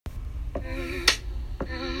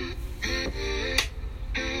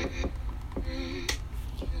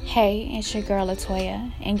Hey, it's your girl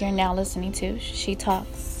Latoya, and you're now listening to She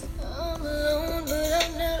Talks. I'm alone, but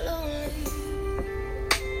I'm not lonely.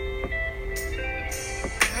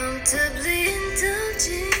 Comfortably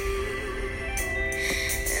indulging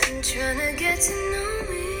and trying to get to know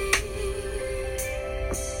me.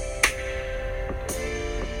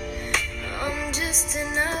 I'm just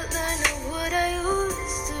an outline of what I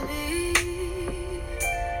used to be.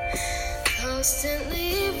 Lost in